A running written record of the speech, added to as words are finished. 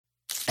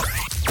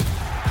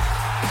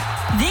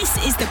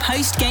This is the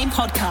post-game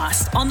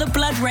podcast on the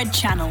Blood Red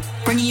channel,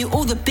 bringing you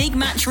all the big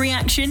match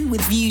reaction with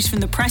views from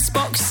the press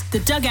box, the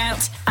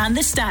dugout and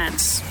the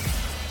stands.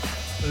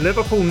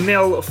 Liverpool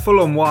 0,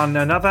 Fulham 1,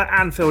 another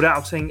Anfield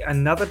outing,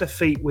 another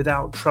defeat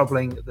without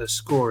troubling the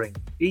scoring.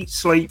 Eat,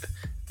 sleep,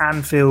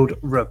 Anfield,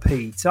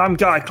 repeat. I'm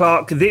Guy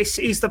Clark. This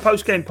is the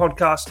post-game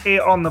podcast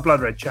here on the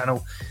Blood Red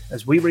channel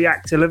as we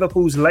react to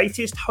Liverpool's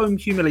latest home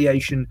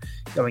humiliation,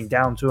 going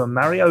down to a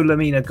Mario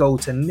Lemina goal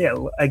to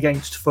 0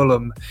 against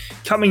Fulham.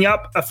 Coming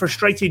up, a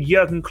frustrated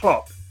Jurgen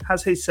Klopp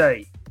has his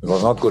say. It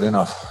was not good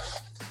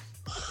enough.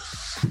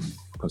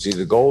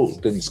 Conceded a goal,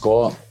 didn't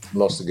score,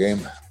 lost the game.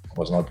 It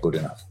was not good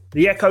enough.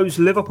 The Echo's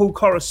Liverpool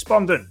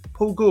correspondent,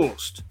 Paul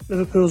Gorst.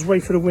 Liverpool's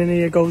wait for the win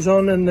here goes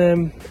on,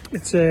 and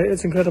it's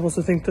incredible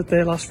to think that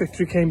their last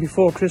victory came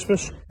before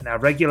Christmas. And our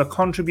regular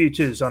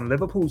contributors on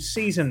Liverpool's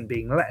season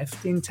being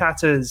left in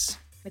tatters.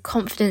 The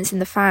confidence in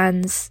the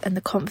fans and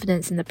the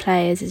confidence in the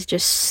players is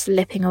just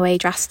slipping away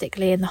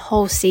drastically, and the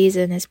whole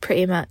season is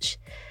pretty much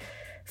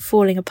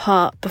falling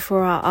apart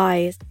before our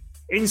eyes.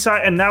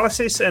 Insight,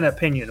 analysis and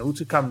opinion all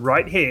to come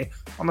right here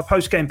on the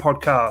post-game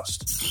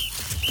podcast.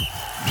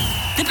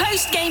 The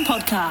post-game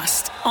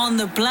podcast on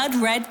the Blood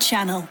Red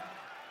channel.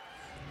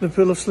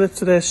 Liverpool have slipped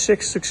to their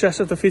sixth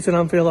successive defeat at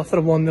Anfield after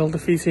a 1-0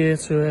 defeat here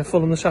to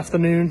Fulham this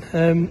afternoon.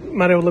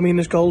 Mario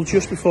Lemina's goal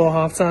just before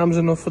half-time was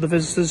enough for the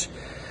visitors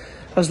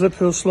as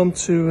Liverpool slumped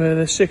to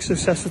their sixth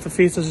successive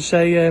defeat. As I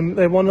say,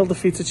 their 1-0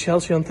 defeat to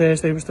Chelsea on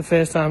Thursday was the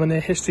first time in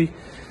their history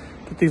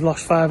that they've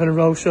lost 5 in a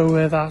row,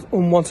 so that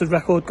unwanted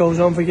record goes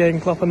on for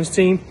Jurgen Klopp and his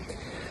team.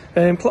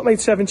 Klopp made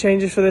 7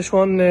 changes for this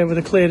one, with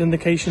a clear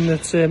indication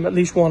that at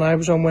least one eye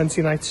was on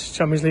Wednesday night's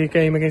Champions League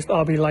game against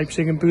RB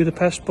Leipzig in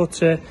Budapest, but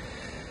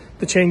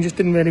the changes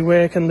didn't really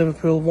work and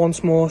Liverpool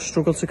once more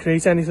struggled to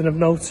create anything of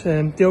note.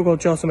 Diogo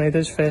Jota made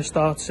his first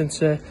start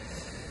since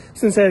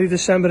early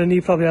December, and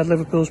he probably had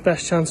Liverpool's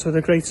best chance with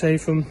a great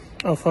save from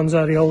Alphonse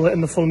Areola in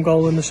the Fulham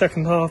goal in the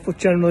second half, but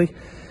generally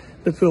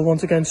Liverpool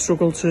once again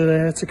struggled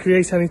to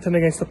create anything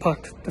against the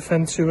packed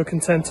defence who were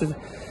content to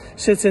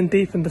sit in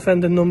deep and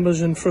defend in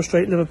numbers and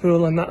frustrate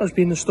Liverpool, and that has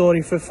been the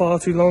story for far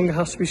too long, it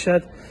has to be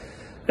said.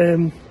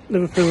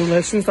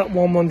 Liverpool, since that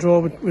 1-1 draw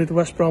with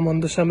West Brom on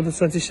December the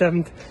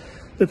 27th,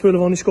 Liverpool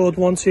have only scored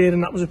once here,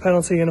 and that was a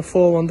penalty in a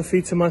 4-1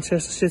 defeat to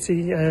Manchester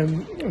City.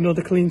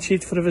 Another clean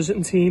sheet for the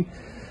visiting team.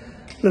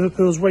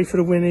 Liverpool's wait for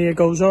the win here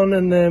goes on,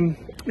 and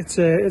it's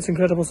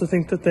incredible to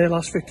think that their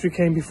last victory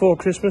came before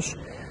Christmas,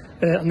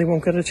 and they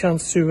won't get a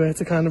chance to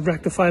kind of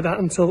rectify that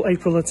until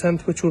April the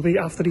 10th, which will be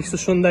after Easter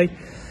Sunday,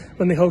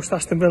 when they host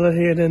Aston Villa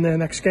here in their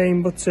next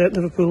game. But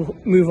Liverpool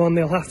move on,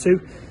 they'll have to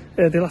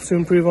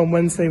improve on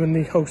Wednesday when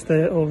they host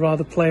or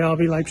rather play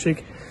RB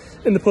Leipzig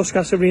in the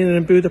Puskas Arena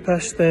in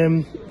Budapest.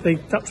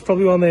 That was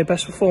probably one of their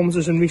best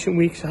performances in recent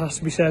weeks, it has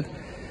to be said,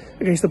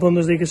 against the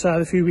Bundesliga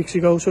side a few weeks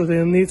ago, so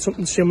they'll need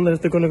something similar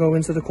if they're going to go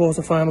into the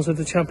quarter-finals of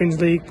the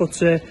Champions League.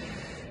 But it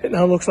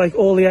now looks like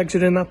all the eggs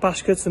are in that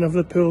basket, and if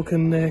Liverpool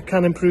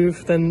can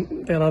improve,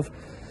 then they'll have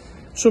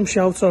some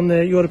shouts on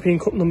the European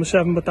Cup number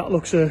 7, but that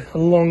looks a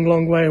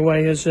long way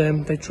away as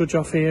they trudge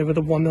off here with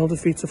a 1-0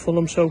 defeat to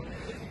Fulham. So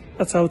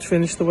that's how it's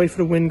finished. The wait for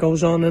the win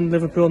goes on, and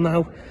Liverpool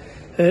now,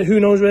 who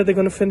knows where they're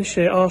going to finish.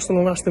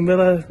 Arsenal and Aston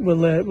Villa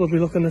will be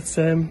looking at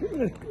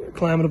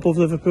climbing above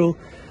Liverpool,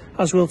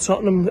 as will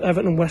Tottenham.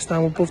 Everton and West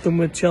Ham above them,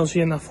 with Chelsea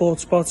in that 4th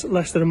spot.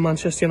 Leicester and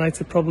Manchester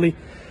United probably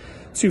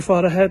too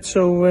far ahead,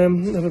 so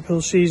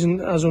Liverpool's season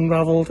has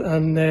unravelled,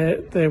 and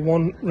their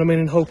one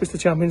remaining hope is the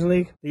Champions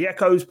League. The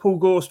Echo's Paul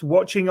Gorst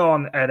watching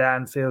on at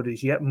Anfield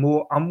as yet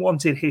more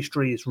unwanted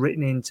history is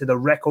written into the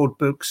record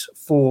books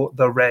for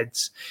the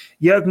Reds.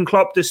 Jurgen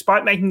Klopp,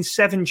 despite making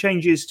 7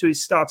 changes to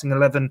his starting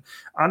 11,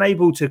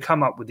 unable to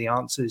come up with the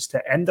answers to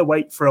end the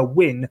wait for a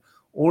win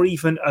or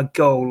even a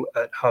goal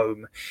at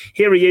home.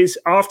 Here he is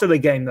after the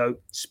game, though,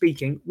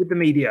 speaking with the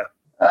media.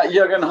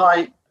 Jurgen,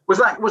 hi. Was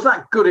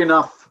that good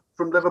enough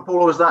from Liverpool,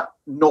 or was that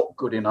not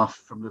good enough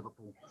from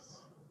Liverpool?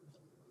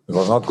 It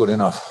was not good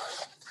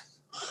enough.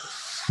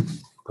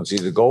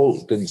 Conceded a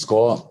goal, didn't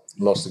score,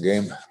 lost the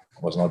game.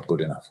 It was not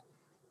good enough.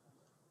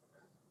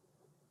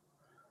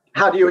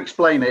 How do you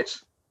explain it?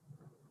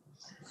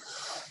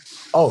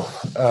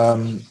 I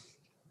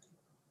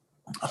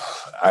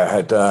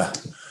had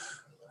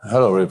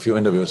a few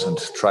interviews and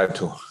tried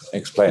to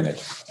explain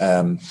it.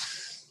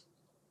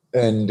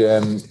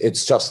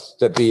 It's just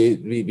that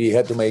we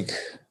had to make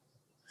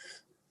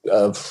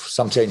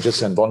some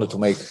changes and wanted to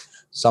make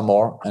some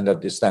more, and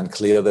that is then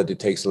clear that it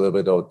takes a little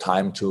bit of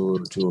time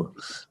to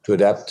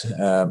adapt,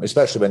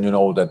 especially when you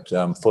know that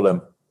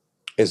Fulham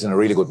is in a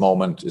really good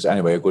moment, is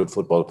anyway a good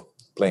football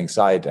playing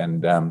side,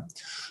 and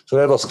so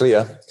that was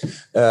clear.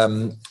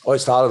 I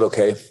started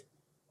okay.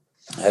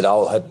 Had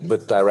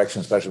with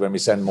direction, especially when we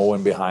sent Mo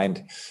in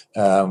behind.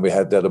 We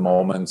had the other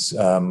moments,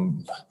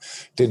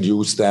 didn't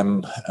use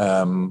them.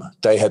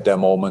 They had their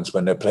moments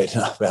when they played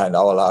behind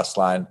our last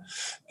line,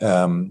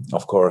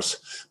 of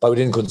course. But we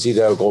didn't concede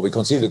a goal. We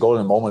conceded a goal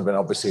in a moment when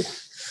obviously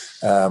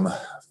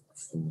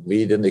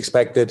we didn't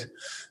expect it.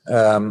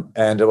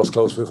 And it was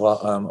close before,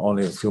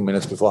 only a few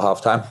minutes before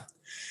halftime.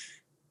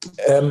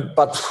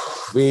 But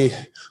we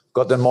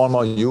got them more and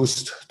more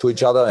used to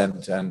each other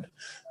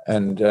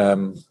and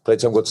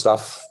played some good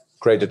stuff,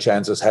 created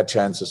chances, had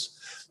chances,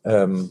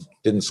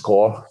 didn't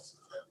score.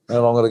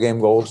 The longer the game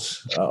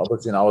goes,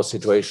 obviously in our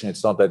situation,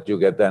 it's not that you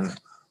get then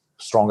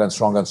stronger and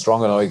stronger and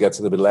stronger. No, it gets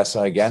a little bit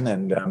lesser again,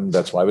 and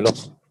that's why we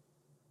lost.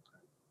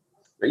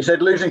 You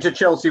said losing to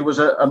Chelsea was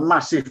a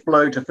massive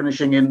blow to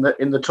finishing in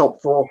the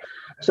top four.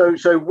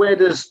 So where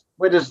does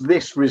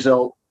this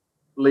result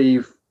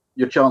leave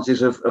your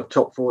chances of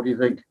top four, do you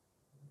think?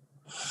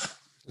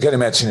 You can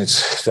imagine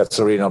that's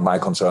really not my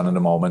concern in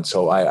the moment.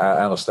 So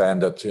I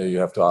understand that you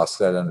have to ask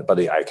that, but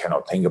I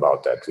cannot think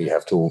about that. We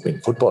have to win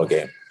football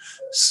game.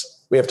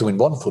 We have to win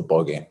one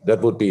football game.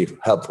 That would be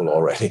helpful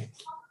already.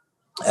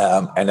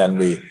 And then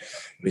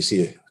we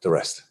see the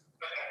rest.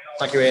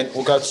 Thank you, Ian.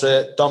 We'll go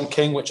to Dom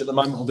King, which at the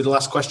moment will be the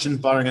last question,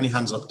 barring any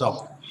hands up.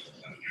 Dom.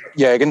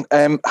 Yeah, again,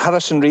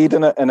 Harrison Reed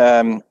in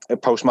a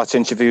post-match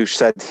interview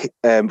said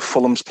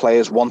Fulham's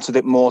players wanted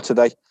it more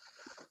today.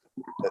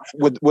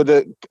 Would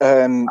it?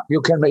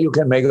 You can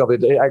make it of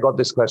it. I got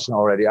this question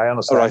already. I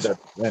understand that.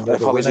 And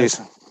apologies.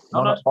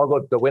 All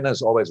good. The winner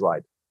is always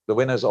right. The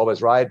winner is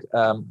always right.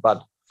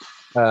 But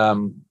I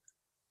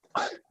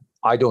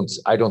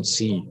don't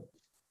see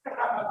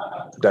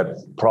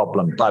that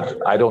problem. But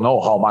I don't know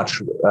how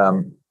much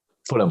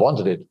Fulham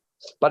wanted it.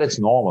 But it's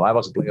normal. I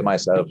was a player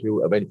myself.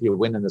 If you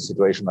win in a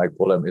situation like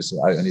Fulham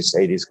and you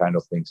say these kind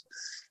of things,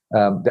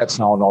 that's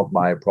now not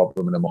my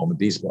problem in the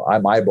moment.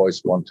 My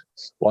boys want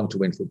to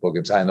win football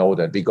games. I know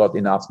that we got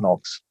enough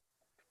knocks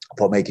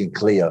for making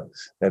clear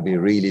that we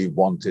really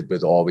want it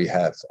with all we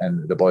have,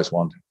 and the boys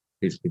want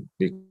it.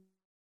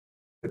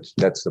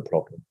 That's the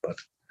problem. But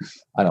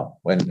I know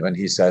when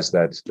he says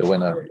that, the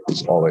winner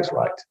is always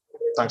right.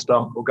 Thanks,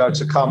 Dom. We'll go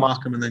to Carl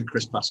Markham and then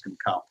Chris Bascombe.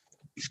 Carl.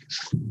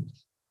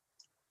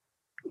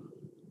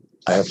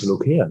 I have to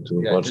look here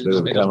to watch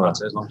the camera.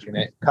 As long as you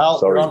need. Carl,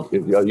 sorry, are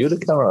you the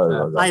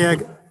camera?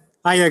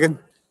 Hi, Jürgen.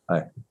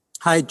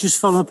 Hi. Just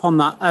following up on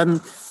that.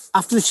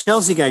 After the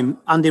Chelsea game,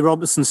 Andy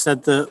Robertson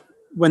said that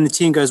when the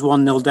team goes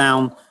 1-0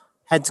 down,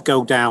 heads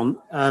go down.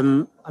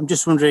 I'm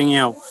just wondering,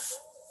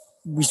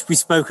 we've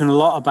spoken a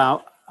lot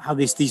about how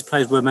these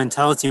players were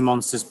mentality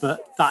monsters, but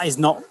that is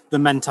not the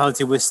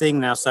mentality we're seeing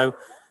now. So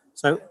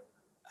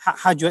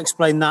how do you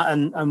explain that,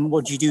 and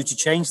what do you do to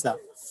change that?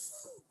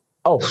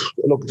 Oh,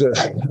 look, the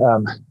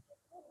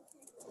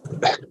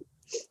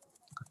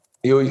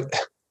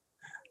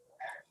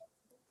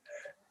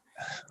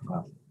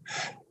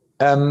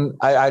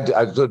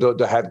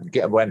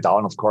head went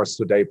down, of course,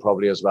 today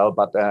probably as well.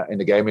 But in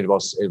the game,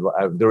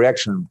 the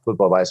reaction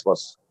football-wise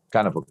was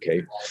kind of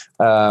okay.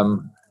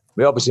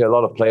 We obviously a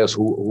lot of players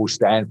who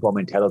stand for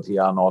mentality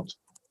are not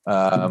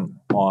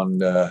on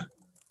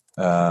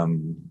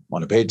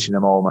the pitch in a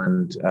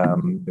moment.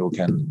 You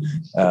can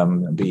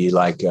be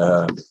like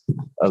a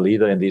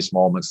leader in these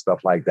moments,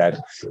 stuff like that.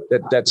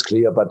 That's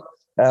clear. But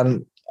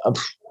I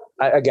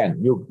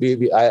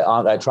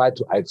tried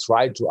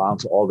to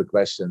answer all the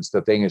questions.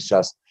 The thing is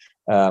just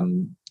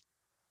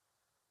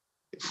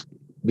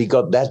we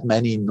got that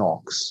many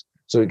knocks.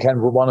 So you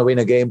can want to win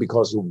a game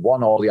because you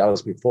won all the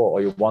others before, or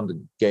you want to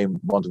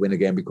win a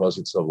game because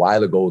it's a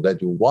while ago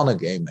that you won a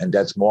game, and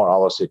that's more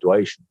our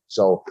situation.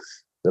 So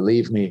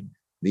believe me,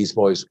 these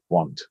boys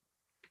want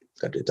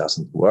that. It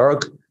doesn't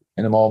work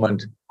in a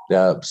moment. There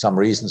are some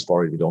reasons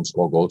for it. We don't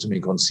score goals and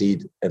we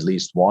concede at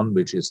least one,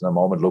 which is in the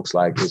moment looks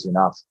like is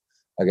enough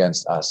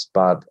against us.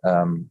 But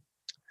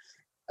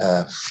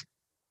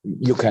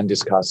you can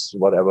discuss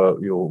whatever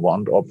you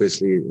want.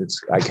 Obviously,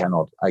 I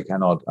cannot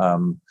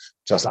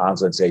just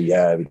answer and say,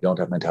 yeah, we don't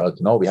have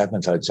mentality. No, we have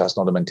mentality, just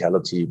not a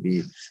mentality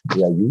we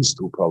are used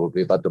to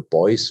probably. But the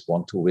boys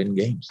want to win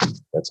games.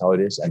 That's how it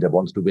is, and they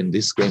want to win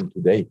this game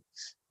today.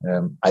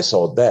 I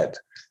saw that,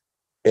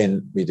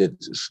 and we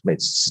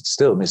made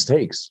still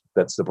mistakes.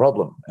 That's the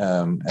problem.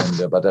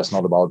 But that's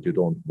not about the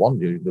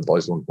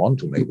boys don't want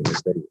to make a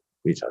mistake.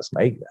 We just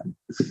make them,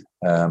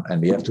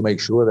 and we have to make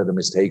sure that the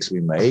mistakes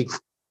we make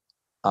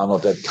are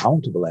not that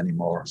countable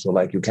anymore. So,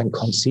 like, you can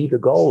concede a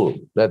goal.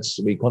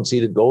 We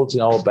conceded goals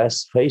in our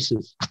best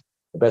phases,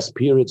 the best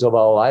periods of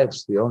our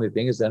lives. The only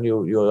thing is then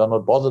you are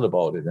not bothered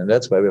about it, and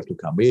that's where we have to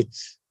come. We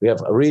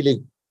have a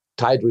really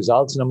tight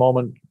results in the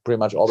moment, pretty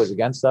much always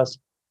against us.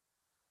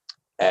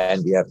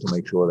 And we have to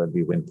make sure that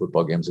we win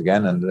football games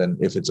again. And then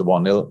if it's a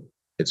 1-0,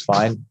 it's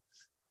fine.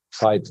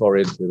 Fight for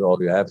it with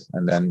all you have.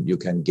 And then you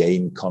can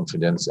gain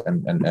confidence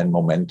and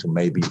momentum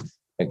maybe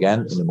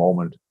again. In the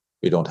moment,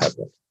 we don't have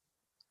that.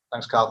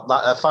 Thanks, Carl.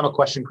 Final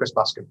question, Chris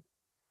Bascombe.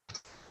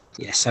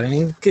 Yes, I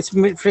mean, it's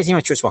pretty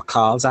much just what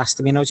Carl's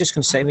asked. I mean, I was just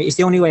going to say, is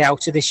the only way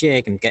out of this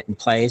year and getting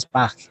players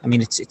back? I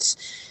mean, it's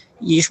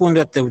you just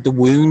wonder if the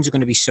wounds are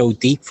going to be so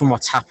deep from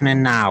what's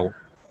happening now.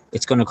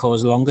 It's going to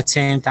cause longer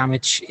term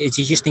damage. You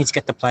just need to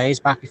get the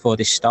players back before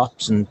this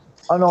stops. And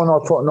no,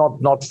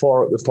 not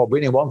for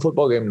winning one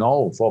football game.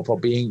 No, for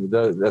being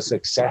the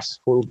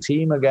successful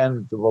team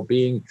again. For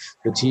being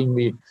the team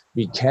we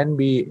can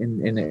be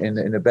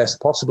in the best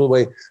possible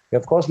way.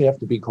 Of course, we have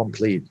to be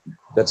complete.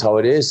 that's how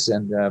it is,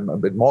 and a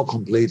bit more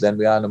complete than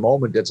we are in the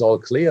moment. That's all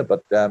clear,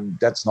 but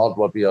that's not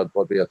what we are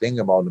thinking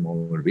about in the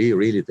moment. We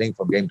really think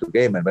from game to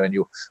game, and when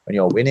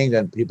you're winning,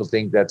 then people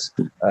think that's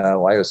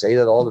why you say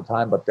that all the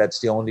time. But that's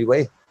the only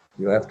way.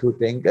 You have to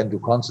think and to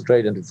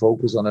concentrate and to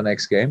focus on the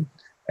next game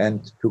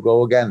and to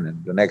go again.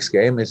 And the next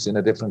game is in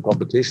a different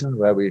competition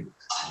where we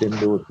didn't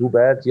do too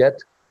bad yet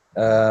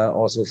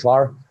or so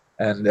far,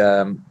 and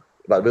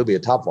but it will be a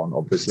tough one,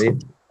 obviously.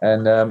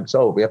 And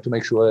so we have to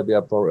make sure that we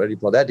are ready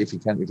for that. If we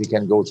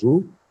can go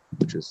through,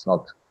 which is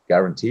not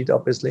guaranteed,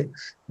 obviously,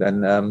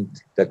 then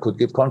that could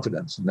give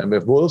confidence. And then we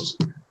have Wolves,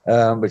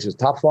 which is a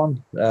tough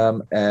one,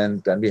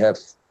 and then we have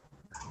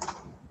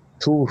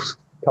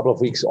couple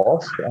of weeks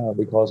off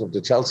because of the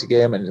Chelsea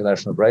game and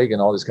international break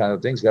and all these kind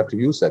of things. We have to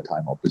use that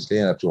time, obviously,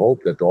 and have to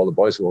hope that all the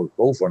boys who will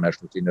go for a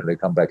national team, that they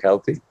come back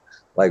healthy,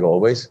 like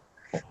always.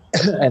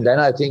 And then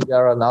I think there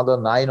are another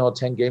 9 or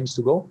 10 games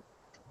to go.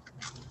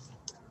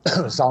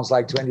 Sounds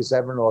like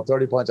 27 or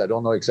 30 points. I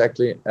don't know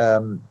exactly.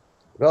 Well,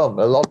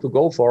 a lot to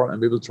go for, and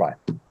we will try.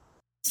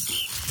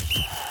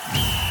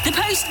 The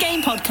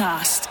post-game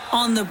podcast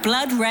on the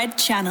Blood Red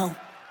Channel.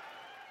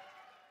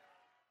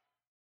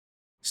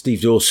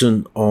 Steve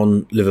Dawson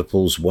on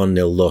Liverpool's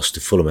 1-0 loss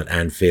to Fulham at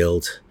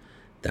Anfield.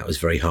 That was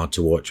very hard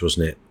to watch,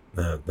 wasn't it?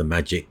 The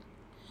magic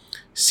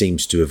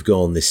seems to have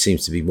gone. This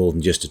seems to be more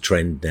than just a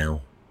trend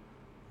now.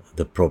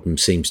 The problem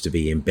seems to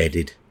be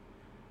embedded.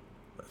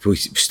 If we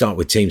start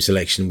with team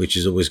selection, which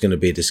is always going to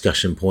be a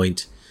discussion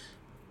point,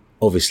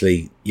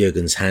 obviously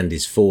Jurgen's hand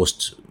is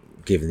forced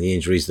given the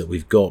injuries that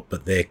we've got,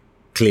 but there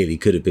clearly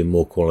could have been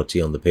more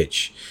quality on the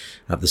pitch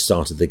at the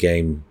start of the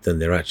game than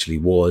there actually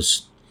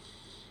was.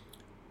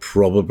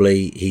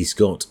 Probably he's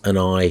got an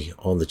eye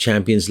on the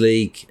Champions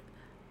League.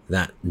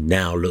 That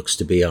now looks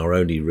to be our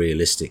only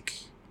realistic,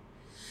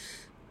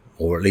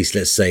 or at least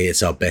let's say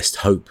it's our best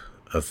hope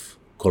of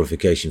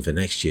qualification for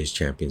next year's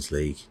Champions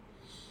League.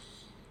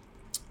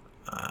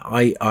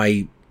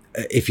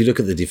 If you look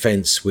at the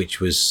defence, which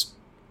was,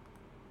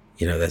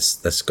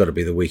 that's got to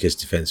be the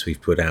weakest defence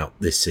we've put out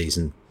this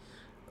season.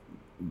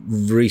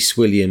 Rhys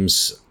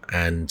Williams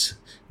and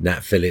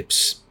Nat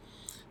Phillips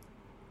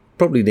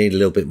probably need a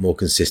little bit more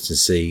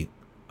consistency.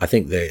 I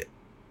think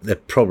they're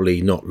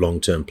probably not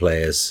long-term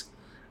players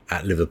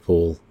at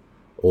Liverpool,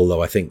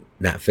 although I think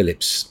Nat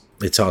Phillips,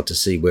 it's hard to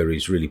see where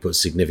he's really put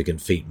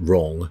significant feet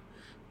wrong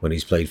when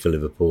he's played for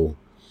Liverpool.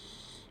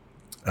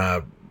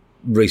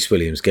 Rhys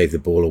Williams gave the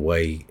ball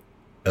away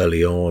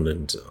early on,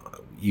 and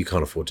you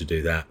can't afford to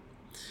do that.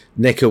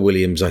 Neco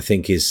Williams, I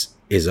think, is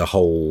a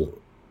whole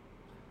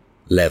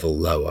level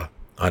lower.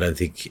 I don't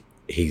think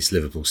he's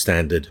Liverpool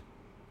standard.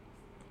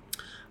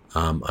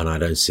 And I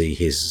don't see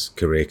his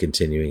career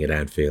continuing at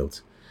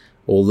Anfield.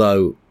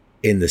 Although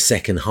in the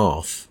second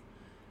half,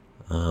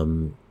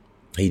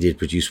 he did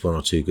produce one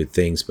or two good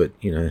things, but,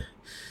 even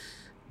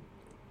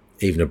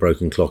a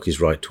broken clock is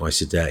right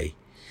twice a day.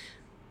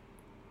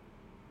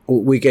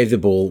 We gave the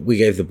ball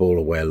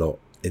away a lot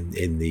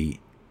in the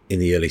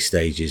early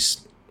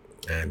stages,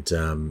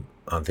 and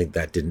I think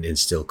that didn't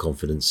instill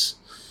confidence.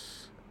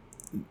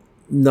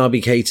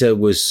 Naby Keita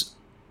was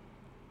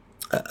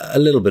a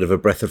little bit of a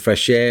breath of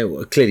fresh air.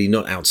 Clearly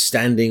not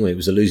outstanding. It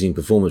was a losing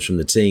performance from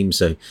the team,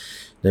 so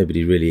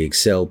nobody really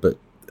excelled. But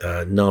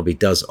Naby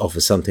does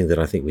offer something that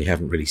I think we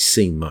haven't really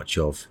seen much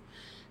of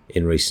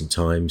in recent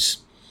times.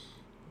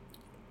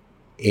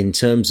 In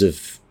terms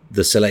of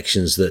the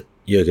selections that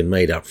Jurgen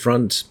made up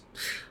front,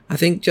 I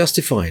think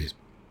justified.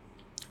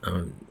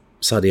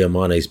 Sadio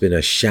Mane's been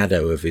a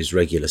shadow of his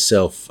regular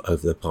self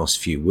over the past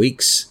few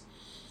weeks.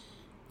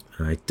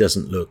 He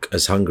doesn't look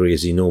as hungry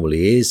as he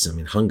normally is. I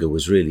mean, hunger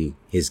was really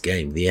his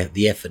game.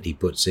 The effort he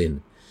puts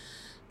in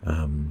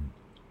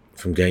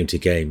from game to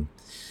game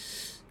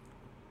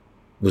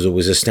was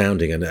always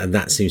astounding, and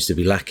that seems to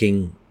be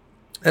lacking.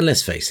 And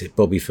let's face it,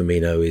 Bobby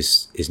Firmino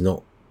is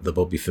not the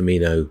Bobby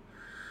Firmino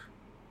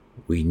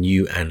we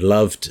knew and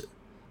loved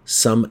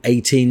some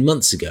 18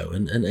 months ago.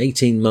 And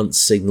 18 months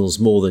signals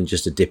more than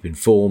just a dip in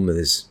form.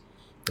 There's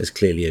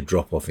clearly a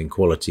drop-off in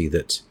quality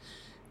that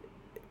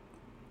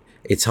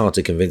it's hard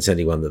to convince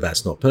anyone that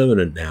that's not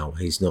permanent now.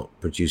 He's not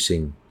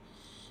producing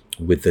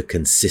with the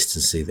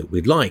consistency that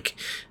we'd like.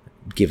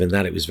 Given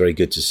that, it was very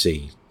good to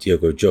see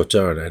Diogo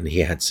Jota, and he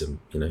had some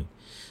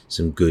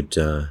good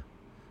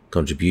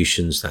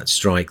contributions. That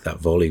strike, that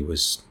volley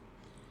was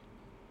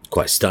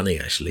quite stunning,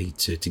 actually,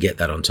 to get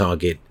that on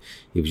target.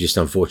 It was just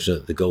unfortunate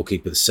that the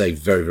goalkeeper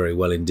saved very, very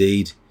well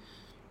indeed.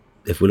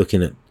 If we're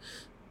looking at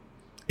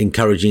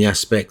encouraging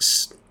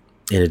aspects,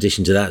 in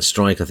addition to that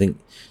strike, I think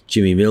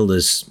Jimmy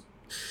Milner's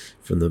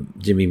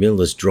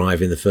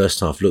drive in the first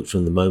half looked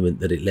from the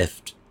moment that it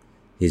left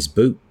his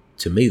boot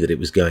to me that it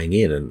was going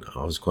in, and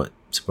I was quite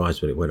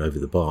surprised when it went over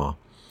the bar.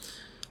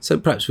 So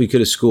perhaps we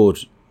could have scored,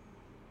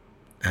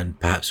 and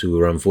perhaps we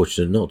were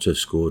unfortunate not to have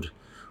scored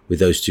with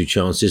those two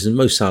chances. And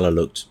Mo Salah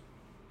looked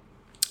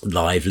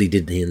lively,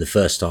 didn't he, in the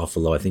first half,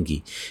 although I think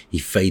he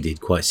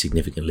faded quite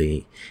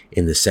significantly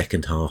in the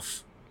second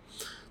half.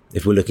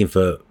 If we're looking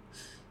for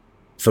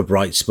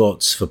bright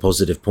spots, for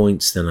positive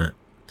points, then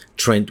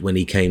Trent, when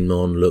he came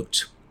on,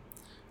 looked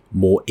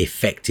more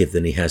effective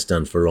than he has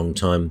done for a long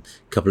time.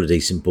 A couple of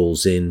decent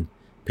balls in.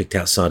 Picked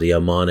out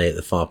Sadio Mane at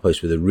the far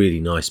post with a really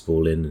nice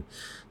ball in.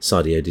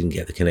 Sadio didn't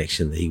get the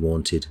connection that he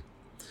wanted.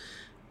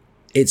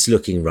 It's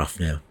looking rough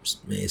now.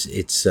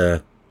 It's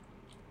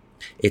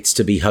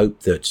to be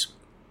hoped that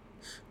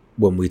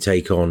when we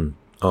take on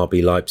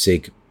RB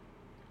Leipzig,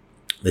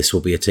 this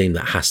will be a team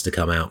that has to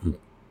come out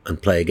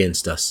and play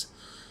against us.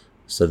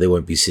 So they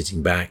won't be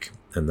sitting back,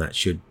 and that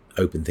should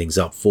open things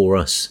up for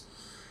us.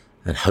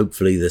 And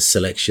hopefully the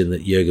selection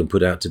that Jurgen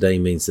put out today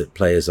means that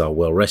players are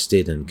well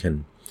rested and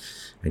can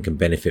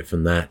benefit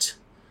from that.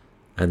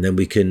 And then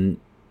we can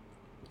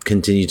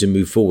continue to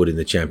move forward in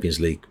the Champions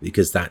League,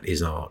 because that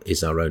is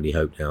our only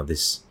hope now.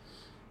 This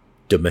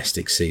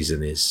domestic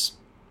season is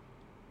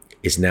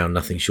now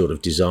nothing short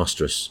of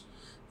disastrous.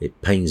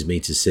 It pains me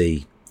to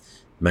see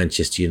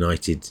Manchester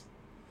United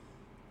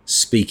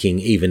speaking,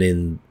 even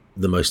in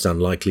the most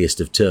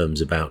unlikeliest of terms,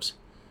 about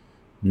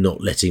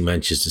not letting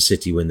Manchester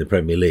City win the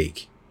Premier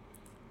League.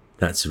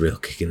 That's a real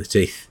kick in the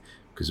teeth,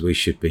 because we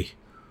should be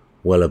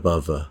well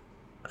above a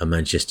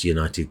Manchester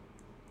United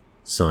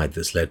side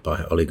that's led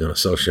by Ole Gunnar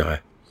Solskjaer.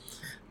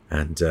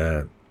 And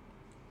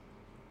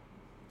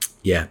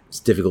it's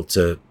difficult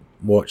to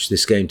watch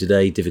this game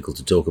today, difficult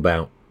to talk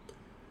about.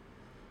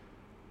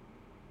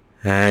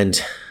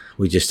 And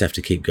we just have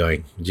to keep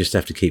going. We just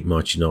have to keep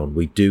marching on.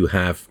 We do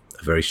have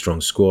a very strong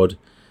squad.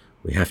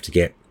 We have to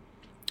get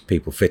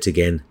people fit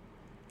again.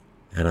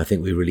 And I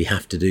think we really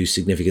have to do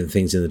significant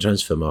things in the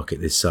transfer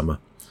market this summer.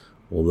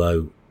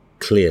 Although,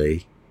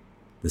 clearly,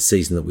 the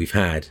season that we've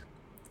had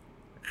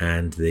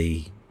and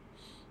the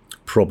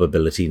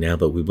probability now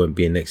that we won't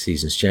be in next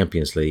season's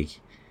Champions League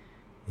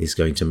is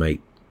going to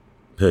make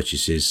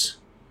purchases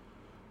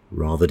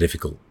rather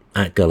difficult.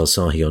 At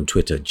Gulasahi on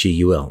Twitter,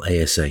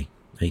 GULASAHI.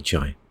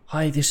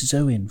 Hi, this is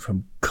Owen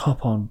from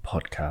Cop On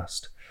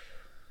Podcast.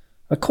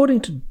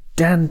 According to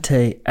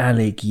Dante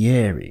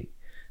Alighieri,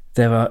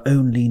 there are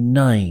only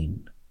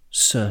 9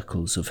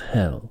 circles of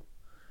hell.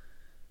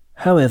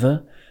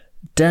 However,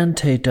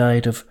 Dante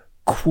died of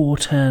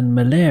quartan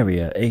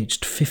malaria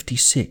aged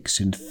 56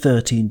 in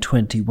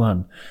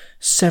 1321,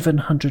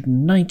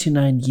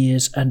 799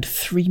 years and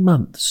 3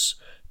 months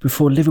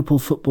before Liverpool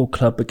Football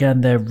Club began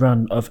their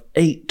run of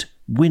 8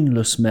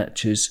 winless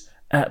matches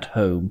at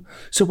home.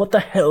 So what the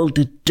hell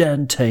did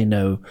Dante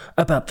know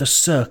about the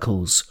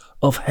circles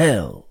of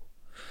hell?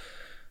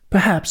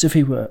 Perhaps if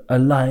he were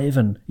alive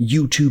and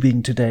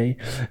YouTubing today,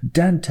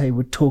 Dante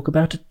would talk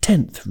about a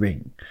 10th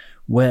ring,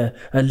 where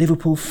a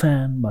Liverpool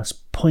fan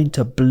must point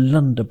a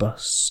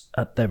blunderbuss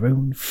at their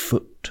own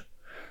foot,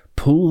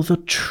 pull the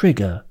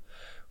trigger,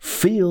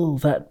 feel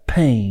that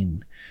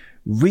pain,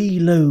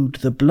 reload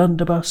the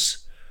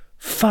blunderbuss,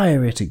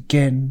 fire it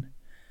again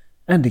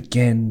and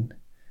again,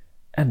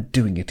 and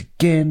doing it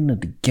again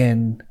and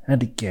again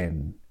and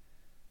again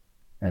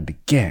and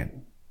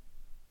again.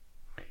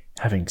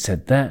 Having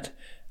said that,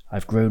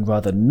 I've grown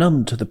rather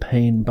numb to the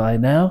pain by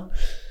now.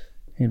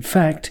 In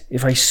fact,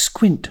 if I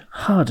squint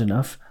hard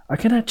enough, I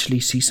can actually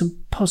see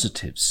some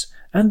positives,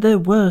 and there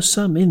were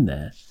some in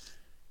there.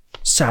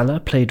 Salah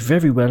played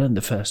very well in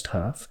the first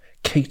half,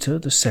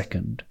 Keita the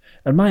second,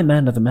 and my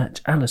man of the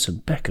match,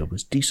 Alisson Becker,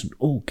 was decent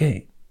all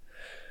game.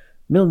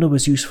 Milner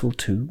was useful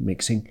too,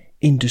 mixing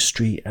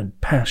industry and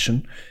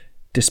passion,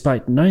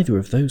 despite neither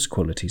of those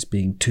qualities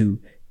being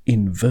too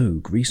in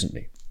vogue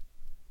recently.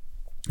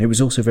 It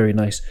was also very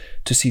nice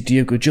to see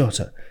Diogo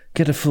Jota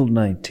get a full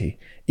 90,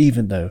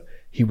 even though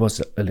he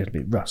was a little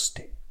bit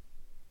rusty.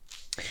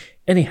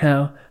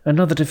 Anyhow,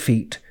 another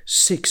defeat,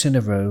 6 in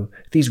a row,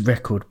 these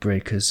record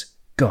breakers.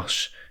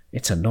 Gosh,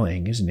 it's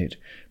annoying, isn't it?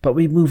 But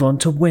we move on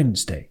to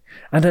Wednesday,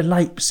 and a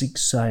Leipzig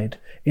side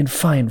in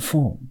fine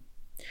form.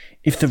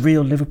 If the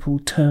real Liverpool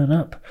turn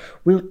up,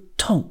 we'll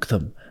tonk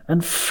them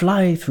and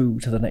fly through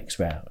to the next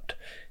round.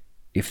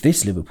 If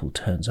this Liverpool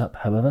turns up,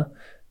 however,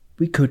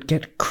 we could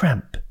get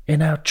cramp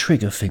in our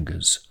trigger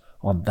fingers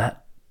on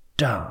that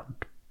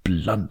darned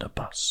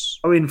blunderbuss.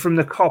 Owen from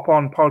the Cop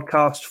On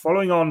Podcast,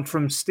 following on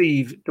from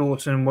Steve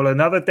Dorton. Well,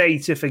 another day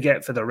to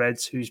forget for the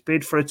Reds, whose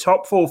bid for a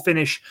top 4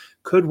 finish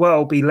could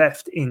well be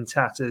left in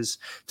tatters.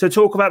 To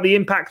talk about the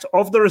impact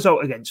of the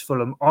result against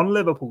Fulham on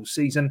Liverpool's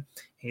season,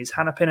 here's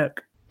Hannah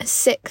Pinnock. A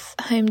 6th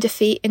home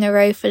defeat in a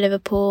row for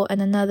Liverpool,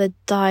 and another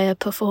dire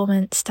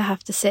performance to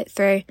have to sit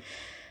through.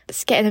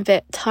 It's getting a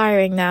bit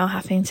tiring now,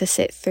 having to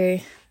sit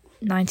through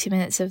 90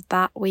 minutes of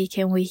that week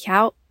in, week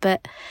out,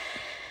 but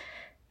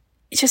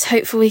it's just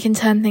hopeful we can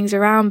turn things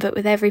around. But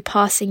with every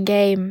passing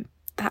game,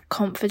 that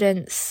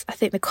confidence, I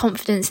think the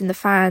confidence in the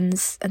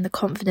fans and the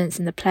confidence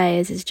in the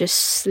players is just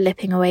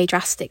slipping away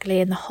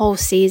drastically, and the whole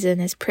season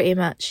is pretty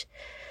much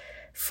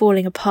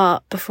falling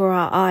apart before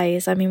our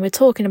eyes. I mean, we're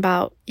talking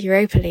about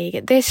Europa League.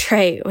 At this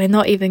rate, we're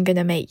not even going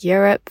to make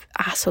Europe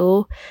at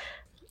all.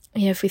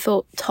 You know, if we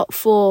thought top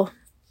 4,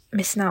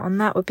 missing out on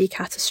that would be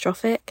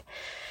catastrophic.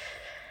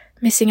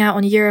 Missing out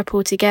on Europe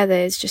altogether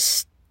is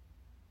just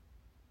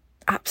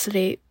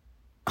absolute...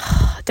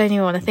 I don't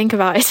even want to think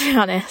about it, to be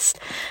honest.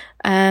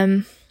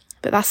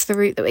 But that's the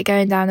route that we're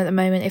going down at the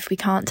moment if we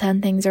can't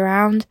turn things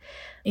around.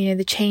 You know,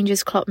 the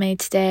changes Klopp made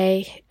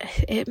today,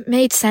 it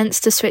made sense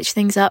to switch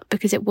things up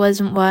because it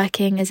wasn't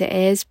working as it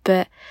is,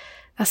 but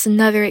that's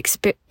another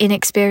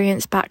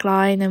inexperienced back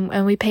line,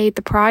 and we paid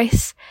the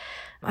price.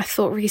 I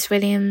thought Reece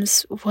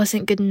Williams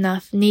wasn't good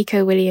enough.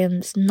 Nico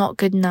Williams, not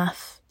good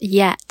enough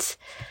yet.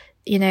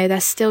 You know,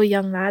 they're still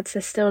young lads,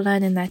 they're still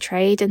learning their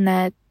trade, and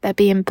they're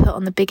being put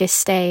on the biggest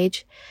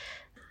stage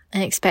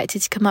and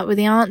expected to come up with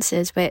the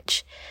answers,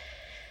 which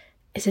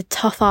is a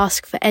tough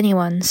ask for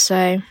anyone.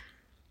 So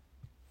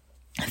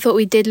I thought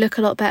we did look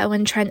a lot better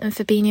when Trent and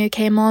Fabinho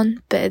came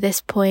on, but at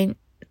this point,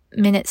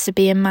 minutes are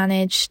being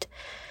managed.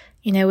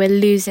 You know, we're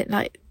losing,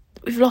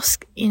 we've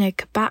lost,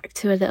 Kabak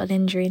to a little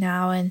injury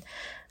now, and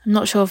I'm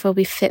not sure if he'll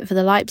be fit for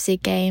the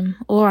Leipzig game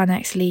or our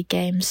next league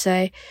game.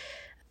 So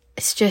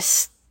it's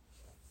just,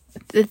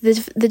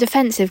 the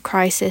defensive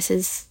crisis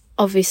is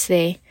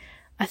obviously,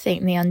 I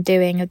think, the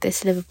undoing of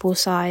this Liverpool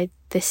side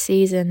this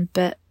season.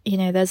 But,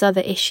 there's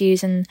other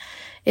issues, and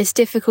it's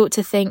difficult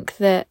to think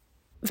that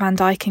Van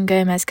Dijk and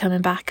Gomez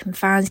coming back and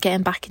fans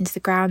getting back into the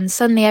ground and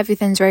suddenly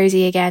everything's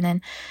rosy again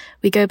and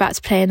we go back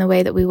to playing the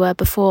way that we were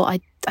before. I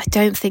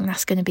don't think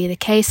that's going to be the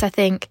case. I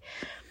think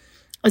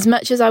as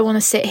much as I want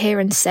to sit here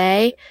and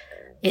say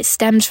it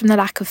stems from the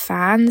lack of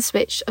fans,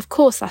 which of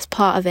course that's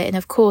part of it, and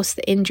of course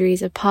the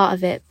injuries are part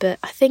of it, but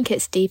I think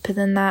it's deeper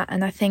than that,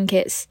 and I think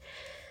it's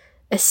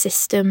a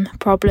system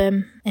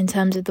problem in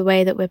terms of the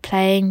way that we're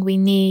playing. We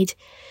need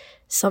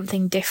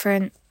something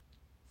different,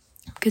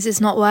 because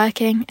it's not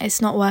working.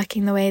 It's not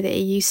working the way that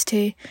it used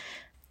to.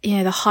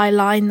 The high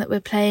line that we're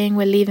playing,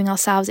 we're leaving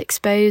ourselves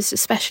exposed,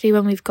 especially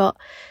when we've got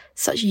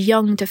such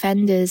young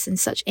defenders and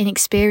such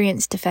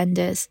inexperienced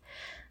defenders.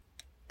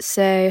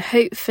 So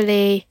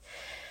hopefully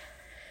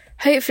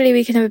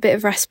we can have a bit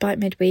of respite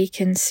midweek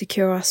and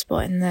secure our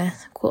spot in the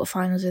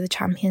quarterfinals of the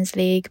Champions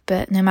League.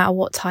 But no matter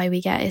what tie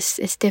we get,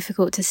 it's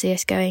difficult to see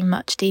us going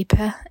much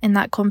deeper in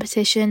that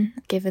competition,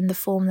 given the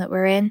form that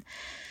we're in,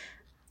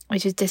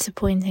 which is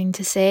disappointing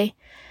to see.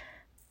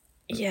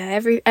 Yeah,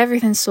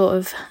 everything's sort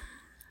of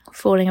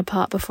falling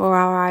apart before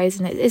our eyes,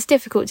 and it's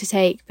difficult to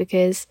take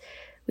because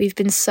we've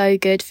been so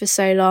good for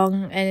so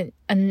long,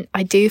 and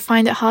I do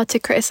find it hard to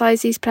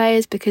criticise these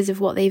players because of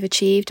what they've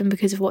achieved and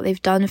because of what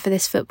they've done for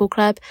this football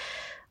club.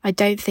 I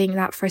don't think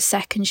that for a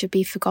second should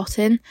be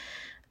forgotten,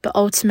 but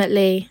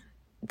ultimately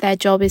their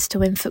job is to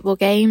win football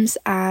games,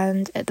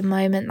 and at the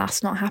moment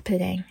that's not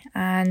happening.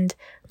 And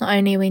not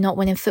only are we not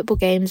winning football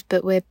games,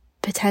 but we're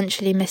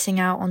potentially missing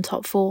out on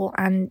top four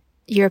and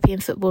European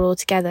football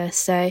altogether.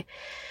 So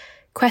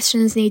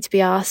questions need to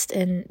be asked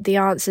and the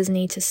answers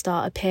need to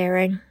start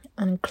appearing,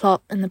 and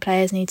Klopp and the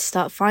players need to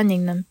start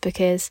finding them,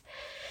 because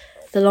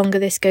the longer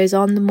this goes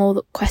on, the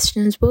more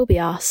questions will be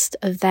asked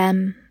of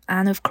them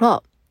and of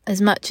Klopp.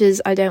 As much as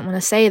I don't want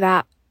to say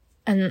that,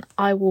 and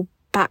I will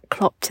back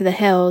Klopp to the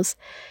hills,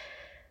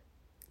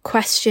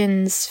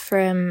 questions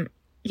from,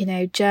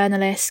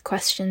 journalists,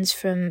 questions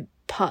from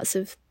parts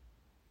of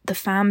the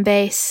fan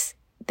base,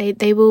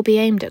 they will be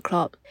aimed at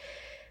Klopp.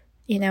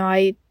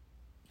 I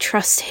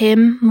trust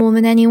him more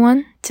than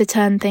anyone to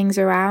turn things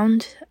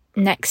around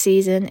next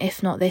season,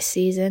 if not this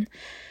season.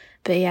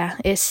 But yeah,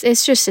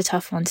 it's just a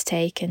tough one to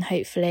take, and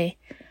hopefully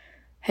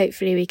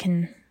we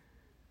can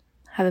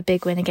have a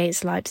big win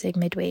against Leipzig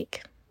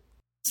midweek.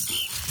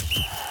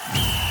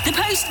 The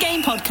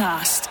post-game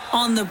podcast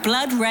on the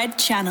Blood Red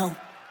channel.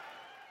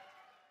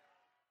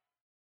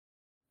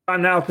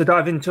 And now to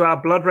dive into our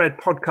Blood Red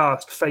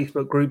podcast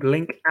Facebook group,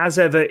 link as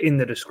ever in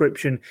the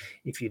description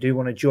if you do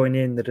want to join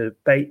in the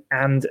debate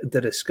and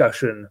the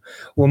discussion.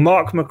 Well,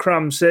 Mark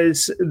McCrum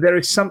says there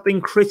is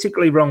something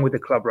critically wrong with the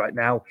club right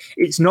now.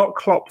 It's not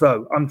Klopp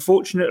though.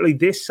 Unfortunately,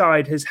 this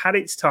side has had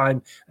its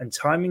time, and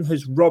timing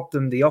has robbed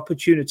them the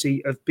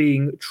opportunity of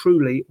being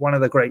truly one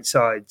of the great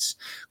sides.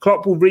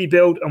 Klopp will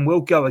rebuild and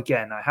will go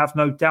again. I have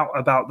no doubt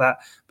about that,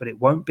 but it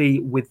won't be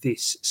with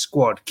this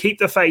squad. Keep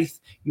the faith.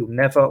 You'll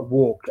never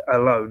walk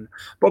alone.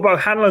 Bob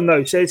O'Hanlon,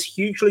 though, says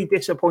hugely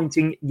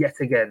disappointing yet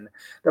again.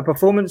 The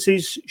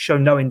performances show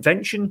no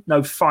invention,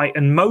 no fight,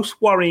 and most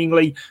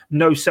worryingly,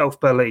 no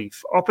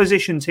self-belief.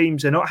 Opposition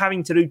teams are not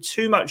having to do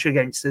too much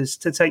against us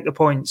to take the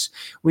points.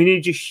 We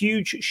need a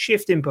huge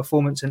shift in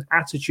performance and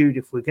attitude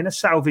if we're going to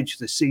salvage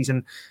the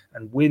season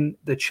and win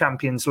the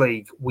Champions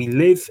League. We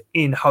live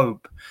in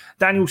hope.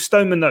 Daniel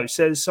Stoneman, though,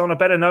 says, on a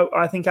better note,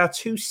 I think our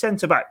two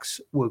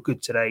centre-backs were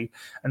good today.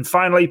 And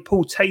finally,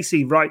 Paul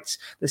Tacey writes,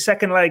 the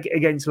second leg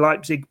against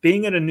Leipzig,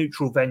 being at a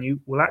neutral venue,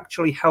 will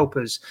actually help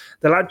us.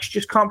 The lads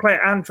just can't play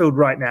at Anfield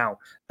right now.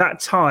 That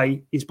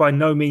tie is by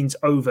no means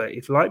over.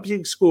 If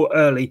Leipzig score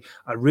early,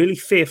 I really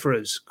fear for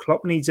us.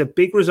 Klopp needs a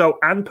big result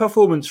and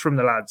performance from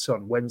the lads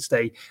on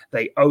Wednesday.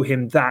 They owe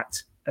him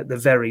that at the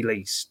very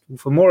least.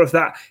 For more of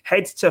that,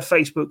 head to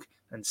Facebook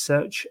and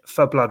search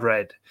for Blood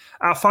Red.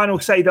 Our final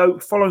say, though,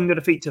 following the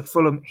defeat to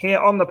Fulham here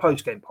on the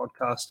Postgame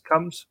podcast,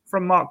 comes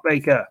from Mark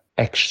Baker.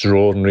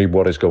 Extraordinary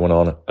what is going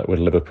on with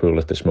Liverpool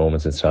at this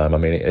moment in time. I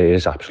mean, it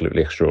is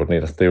absolutely extraordinary.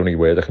 That's the only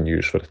word I can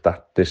use for it,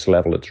 that this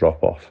level of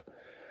drop-off.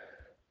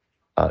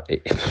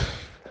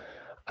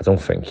 I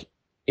don't think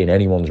in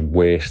anyone's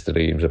worst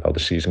dreams of how the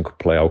season could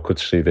play out could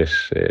see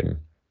this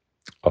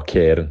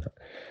occurring.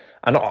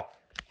 And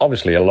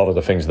obviously, a lot of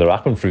the things that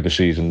happened through the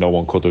season, no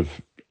one could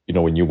have,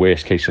 in your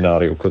worst case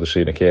scenario, could have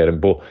seen occurring.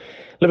 But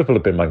Liverpool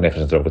have been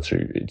magnificent over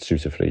 2 to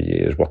 3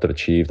 years. What they've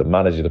achieved, the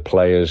manager, the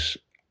players,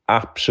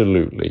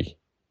 absolutely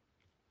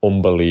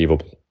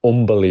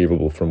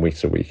unbelievable from week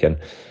to week. And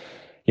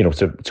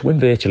to win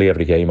virtually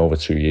every game over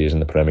 2 years in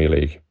the Premier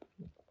League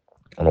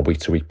on a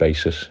week-to-week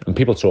basis. And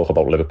people talk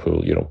about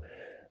Liverpool,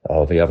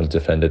 they haven't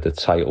defended the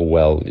title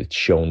well. It's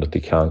shown that they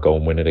can't go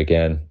and win it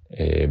again.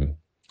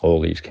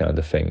 All these kind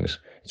of things.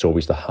 It's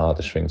always the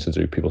hardest thing to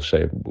do. People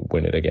say,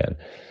 win it again.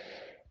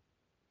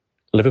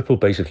 Liverpool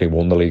basically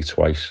won the league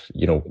twice.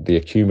 They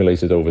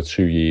accumulated over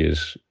 2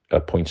 years a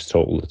points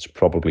total that's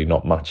probably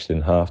not matched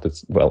in half.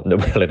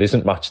 It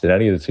isn't matched in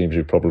any of the teams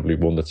who probably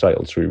won the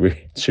title through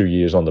 2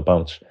 years on the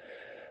bounce.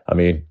 I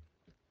think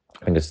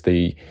it's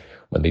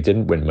when they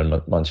didn't win,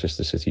 when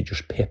Manchester City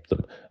just pipped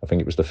them. I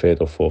think it was the third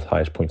or fourth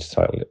highest points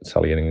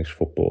tally in English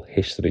football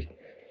history.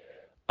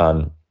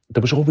 And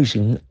there was always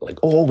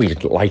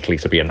likely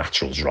to be a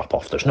natural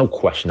drop-off. There's no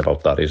question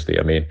about that, is there?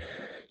 I mean,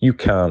 you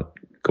can't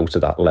go to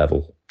that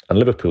level. And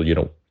Liverpool,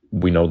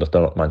 we know that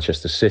they're not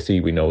Manchester City.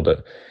 We know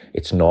that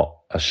it's not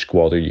a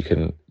squad who you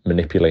can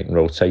manipulate and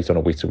rotate on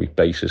a week-to-week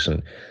basis,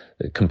 and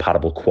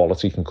comparable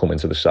quality can come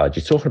into the side.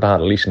 You're talking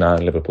about at least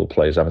 9 Liverpool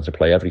players having to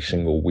play every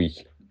single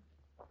week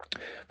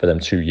for them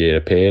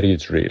 2-year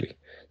periods, really,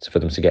 for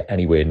them to get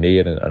anywhere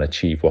near and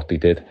achieve what they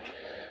did.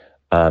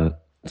 And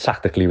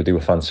tactically, they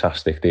were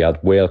fantastic. They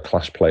had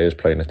world-class players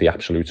playing at the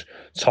absolute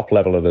top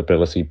level of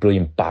ability,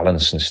 brilliant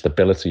balance and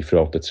stability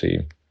throughout the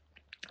team,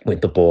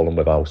 with the ball and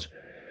without.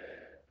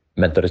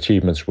 Meant their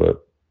achievements were,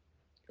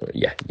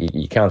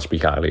 you can't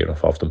speak highly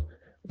enough of them.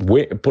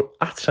 But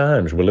at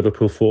times, were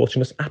Liverpool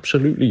fortunate?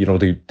 Absolutely.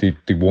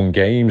 They won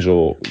games,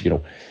 or,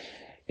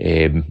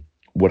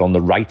 were on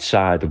the right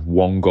side of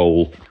one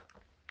goal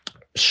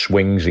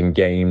swings in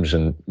games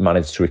and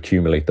managed to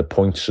accumulate the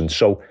points. And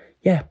so,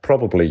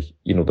 probably,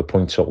 the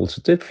point totals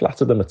did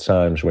flatter them at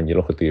times when you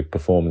look at the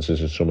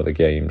performances in some of the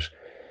games.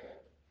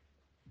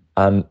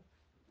 And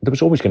there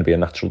was always going to be a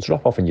natural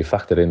drop-off, and you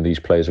factor in these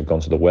players have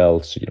gone to the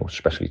World,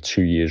 especially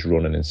 2 years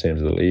running in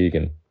terms of the league,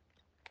 and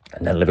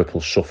then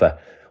Liverpool suffer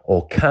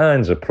all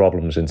kinds of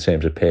problems in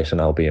terms of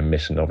personnel being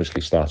missing.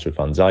 Obviously starts with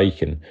Van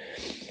Dijk, and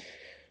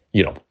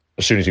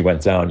as soon as he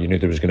went down, you knew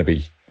there was going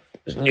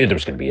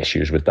to be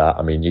issues with that.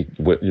 I mean,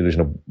 you're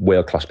losing a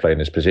world-class player in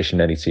his position.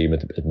 Any team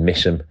would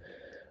miss him.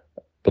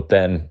 But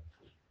then,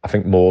 I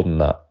think more than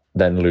that,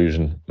 then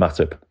losing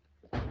Matip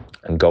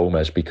and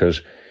Gomez,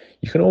 because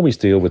you can always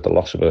deal with the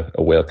loss of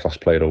a world-class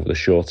player over the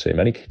short term.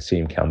 Any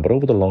team can, but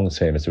over the long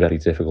term, it's very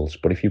difficult.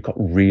 But if you've got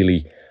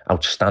really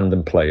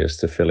outstanding players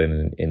to fill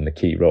in the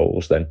key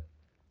roles, then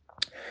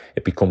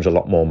it becomes a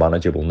lot more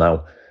manageable.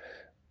 Now,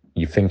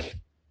 you think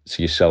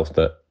to yourself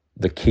that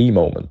the key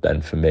moment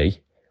then for me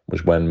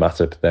was when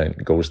Matip then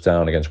goes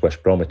down against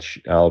West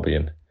Bromwich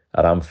Albion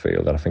at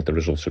Anfield, and I think the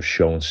results have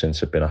shown since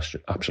have been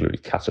absolutely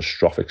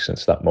catastrophic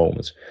since that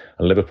moment.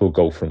 And Liverpool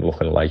go from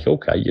looking like,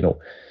 okay,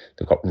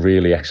 they've got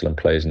really excellent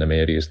players in them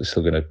areas, they're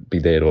still going to be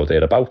there or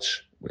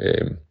thereabouts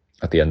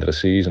at the end of the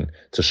season,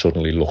 to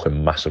suddenly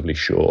looking massively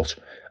short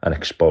and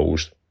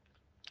exposed,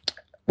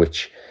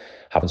 which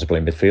having to play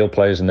midfield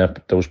players in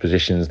those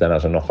positions then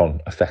has a knock-on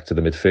effect to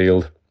the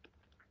midfield.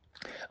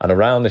 And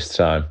around this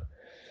time,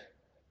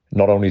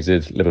 not only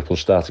did Liverpool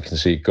start to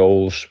concede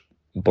goals,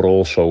 but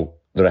also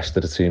the rest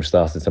of the team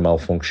started to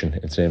malfunction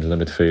in terms of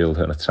the midfield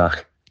and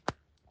attack.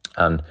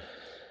 And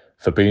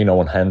Fabinho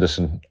and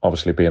Henderson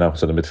obviously being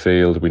out of the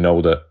midfield, we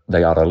know that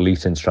they are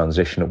elite in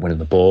transition at winning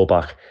the ball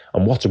back.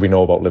 And what do we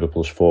know about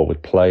Liverpool's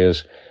forward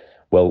players?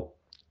 Well,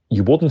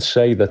 you wouldn't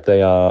say that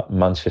they are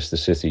Manchester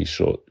City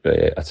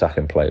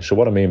attacking players. So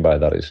what I mean by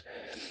that is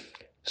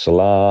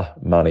Salah,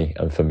 Mane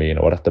and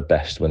Firmino are at the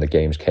best when the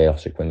game's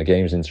chaotic, when the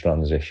game's in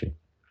transition,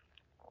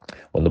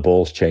 when the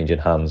ball's changing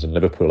hands, and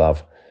Liverpool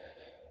have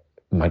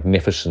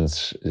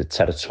magnificent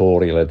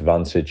territorial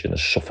advantage and are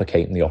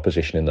suffocating the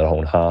opposition in their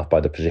own half by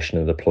the position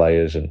of the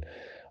players. And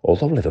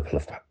although Liverpool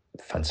have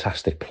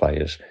fantastic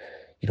players,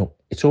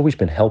 it's always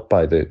been helped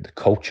by the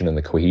coaching and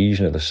the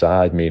cohesion of the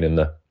side, meaning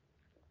that,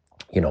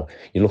 you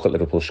look at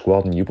Liverpool's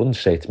squad and you wouldn't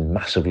say it's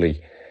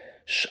massively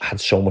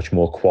had so much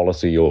more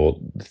quality, or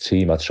the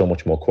team had so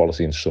much more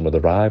quality than some of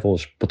the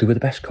rivals, but they were the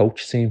best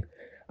coached team.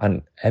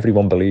 And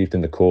everyone believed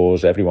in the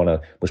cause. Everyone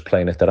was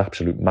playing at their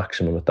absolute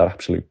maximum, at their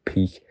absolute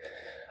peak.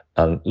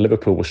 And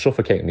Liverpool was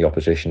suffocating the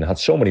opposition. They had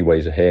so many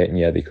ways of hurting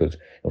you. They could,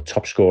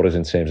 top scorers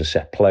in terms of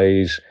set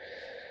plays,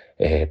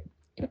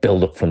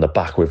 build up from the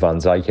back with Van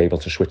Dijk able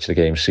to switch the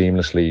game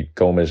seamlessly,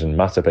 Gomez and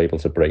Matip able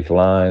to break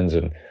lines,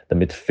 and the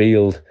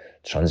midfield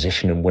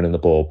transition and winning the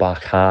ball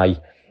back high,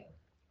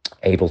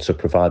 able to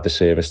provide the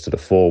service to the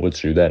forwards,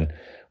 who then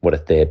were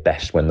at their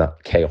best when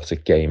that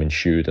chaotic game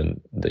ensued and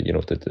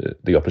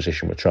the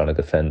opposition were trying to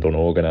defend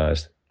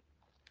unorganised.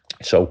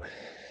 So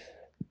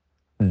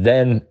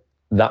then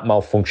that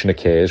malfunction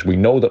occurs. We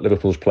know that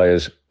Liverpool's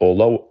players,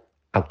 although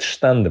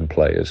outstanding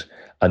players,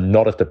 and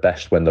not at the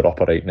best when they're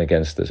operating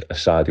against a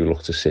side who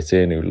look to sit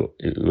in, who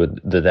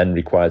they're then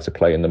required to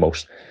play in the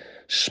most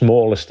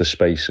smallest of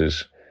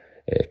spaces,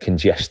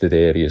 congested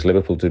areas.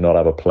 Liverpool do not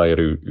have a player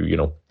who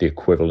the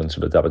equivalent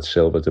of a David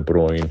Silva, De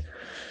Bruyne,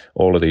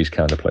 all of these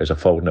kind of players, a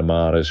Foden and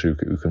Mahrez who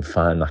can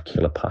find that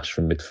killer pass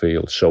from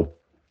midfield. So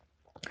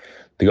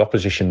the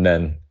opposition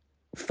then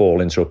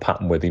fall into a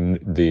pattern where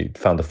they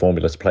found a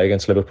formula to play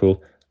against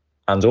Liverpool.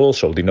 And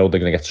also, they know they're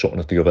going to get something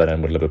at the other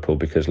end with Liverpool,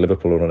 because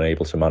Liverpool are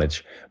unable to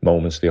manage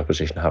moments the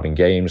opposition have in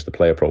games. The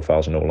player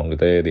profiles are no longer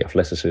there. The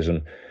athleticism,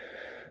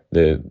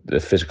 the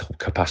physical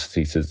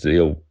capacity to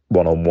deal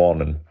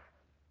one-on-one and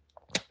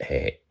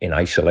in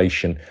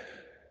isolation,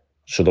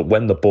 so that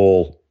when the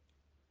ball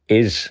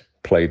is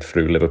played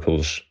through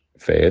Liverpool's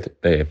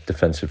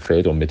defensive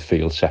third or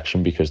midfield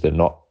section, because they've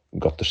not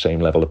got the same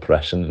level of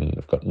pressing and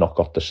they've not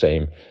got the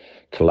same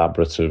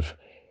collaborative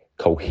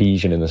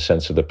cohesion in the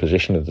sense of the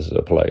position of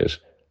the players,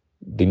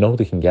 they know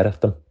they can get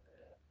at them,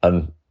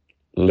 and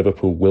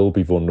Liverpool will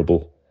be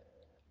vulnerable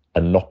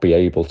and not be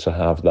able to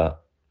have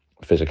that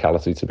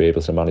physicality to be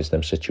able to manage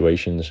them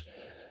situations.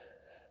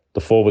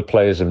 The forward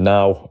players have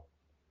now,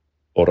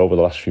 or over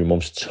the last few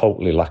months,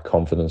 totally lacked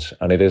confidence,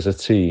 and it is a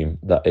team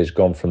that has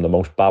gone from the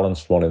most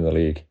balanced one in the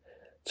league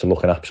to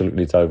looking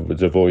absolutely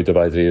devoid of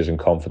ideas and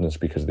confidence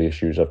because of the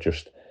issues I've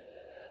just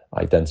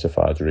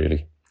identified,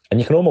 really. And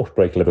you can almost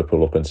break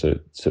Liverpool up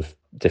into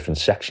different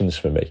sections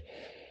for me.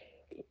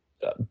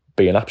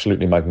 Being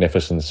absolutely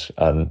magnificent,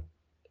 and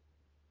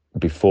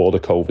before the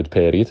COVID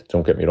period,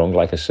 don't get me wrong,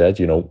 like I said,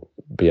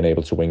 being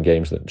able to win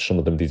games that some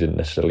of them they didn't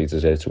necessarily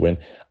deserve to win.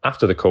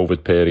 After the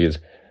COVID period,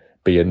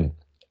 being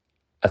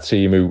a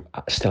team who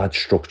still had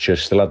structure,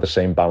 still had the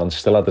same balance,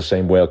 still had the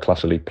same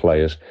world-class elite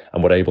players,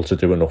 and were able to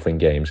do enough in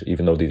games,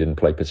 even though they didn't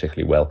play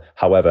particularly well.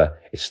 However,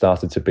 it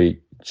started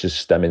to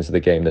stem into the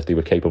game that they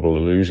were capable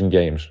of losing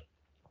games,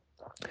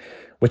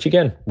 which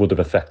again would have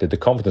affected the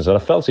confidence. And I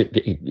felt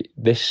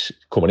this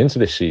coming into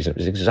this season, it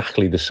was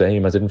exactly the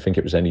same. I didn't think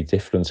it was any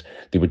different.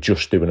 They were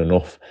just doing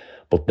enough.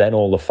 But then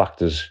all the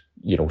factors,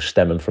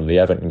 stemming from the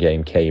Everton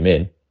game came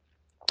in,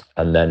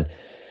 and then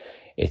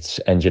it's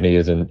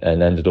engineered and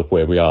ended up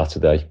where we are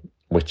today,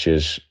 which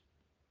is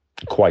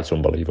quite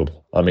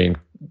unbelievable. I mean,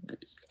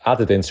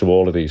 added into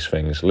all of these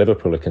things,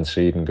 Liverpool are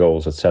conceding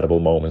goals at terrible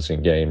moments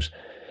in games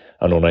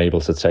and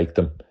unable to take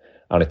them.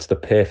 And it's the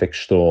perfect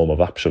storm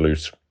of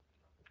absolute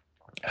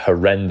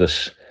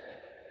horrendous,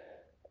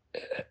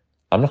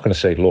 I'm not going to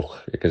say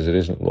luck, because it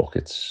isn't luck,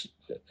 it's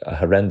a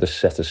horrendous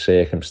set of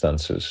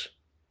circumstances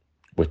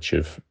which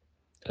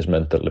has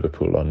meant that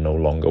Liverpool are no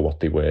longer what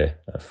they were,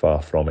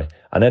 far from it.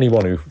 And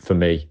anyone who, for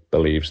me,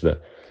 believes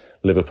that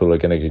Liverpool are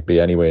going to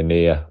be anywhere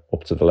near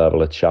up to the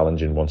level of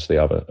challenging once they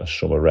have a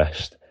summer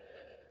rest,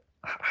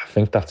 I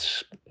think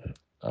that's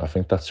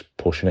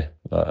pushing it.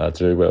 I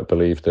do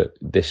believe that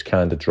this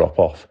kind of drop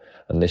off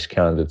and this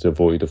kind of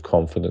devoid of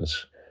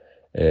confidence,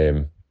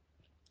 and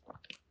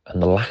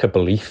the lack of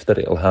belief that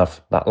it'll have,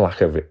 that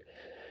lack of,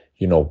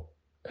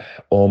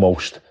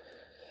 almost,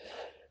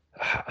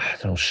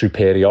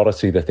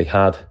 superiority that they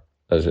had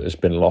has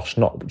been lost,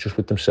 not just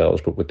with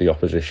themselves, but with the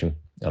opposition.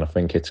 And I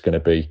think it's going to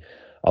be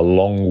a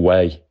long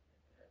way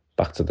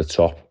back to the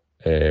top,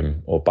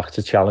 or back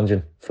to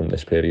challenging from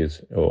this period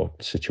or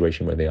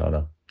situation where they are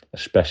now,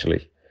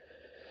 especially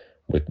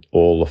with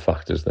all the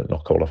factors that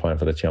not qualifying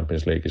for the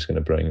Champions League is going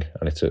to bring.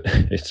 And it's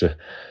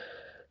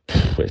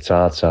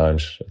hard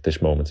times at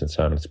this moment in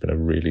time. It's been a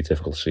really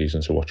difficult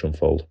season to watch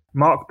unfold.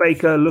 Mark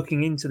Baker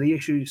looking into the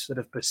issues that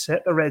have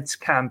beset the Reds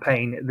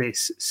campaign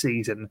this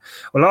season.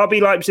 Well,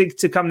 RB Leipzig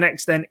to come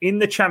next then in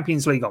the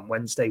Champions League on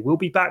Wednesday. We'll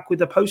be back with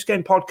the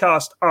post-game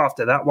podcast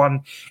after that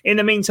one. In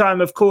the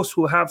meantime, of course,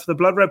 we'll have the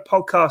Blood Red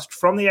podcast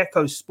from the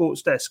Echo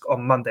Sports Desk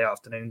on Monday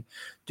afternoon.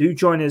 Do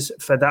join us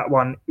for that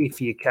one if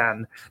you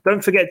can.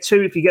 Don't forget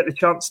too, if you get the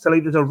chance to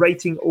leave us a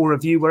rating or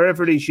review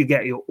wherever it is you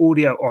get your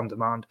audio on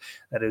demand,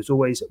 that is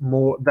always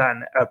more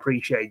than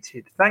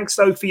appreciated. Thanks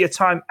though for your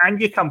time and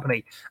your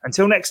company.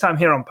 Until next time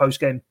here on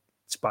Postgame,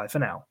 it's bye for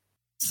now.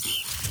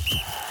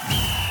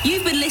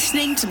 You've been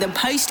listening to the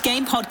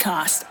Postgame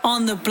podcast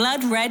on the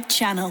Blood Red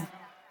channel.